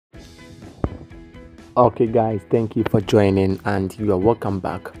Okay guys, thank you for joining and you are welcome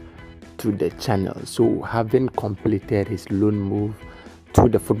back to the channel. So having completed his loan move to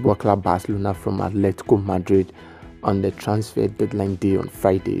the football club Barcelona from Atletico Madrid on the transfer deadline day on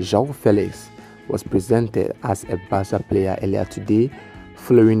Friday, Joao Felix was presented as a Barça player earlier today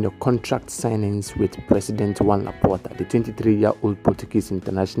following the contract signings with President Juan Laporta. The 23-year-old Portuguese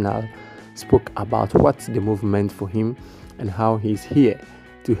international spoke about what the move meant for him and how he's here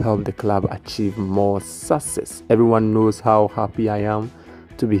to help the club achieve more success. Everyone knows how happy I am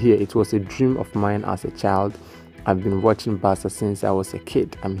to be here. It was a dream of mine as a child. I've been watching Barca since I was a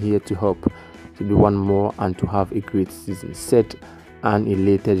kid. I'm here to help to be one more and to have a great season, said an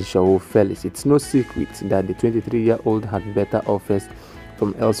elated Joao Felix. It's no secret that the 23-year-old had better offers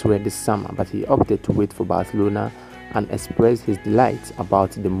from elsewhere this summer, but he opted to wait for Barcelona and expressed his delight about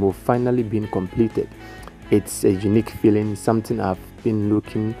the move finally being completed. It's a unique feeling, something I've been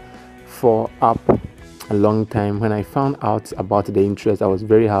looking for up a long time. When I found out about the interest, I was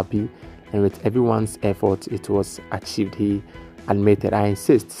very happy, and with everyone's effort, it was achieved, he admitted. I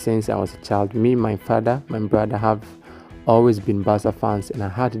insist, since I was a child, me, my father, my brother have always been Barca fans, and I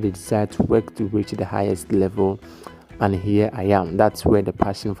had the desire to work to reach the highest level, and here I am. That's where the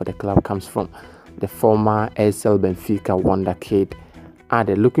passion for the club comes from. The former ASL Benfica wonder kid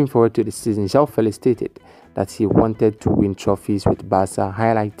added, looking forward to the season. Joao Felix stated that he wanted to win trophies with Barca,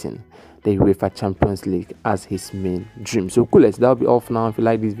 highlighting the UEFA Champions League as his main dream. So coolest, that'll be all for now. If you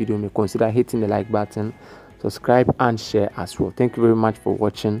like this video, may consider hitting the like button, subscribe and share as well. Thank you very much for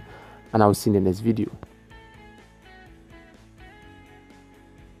watching, and I'll see you in the next video.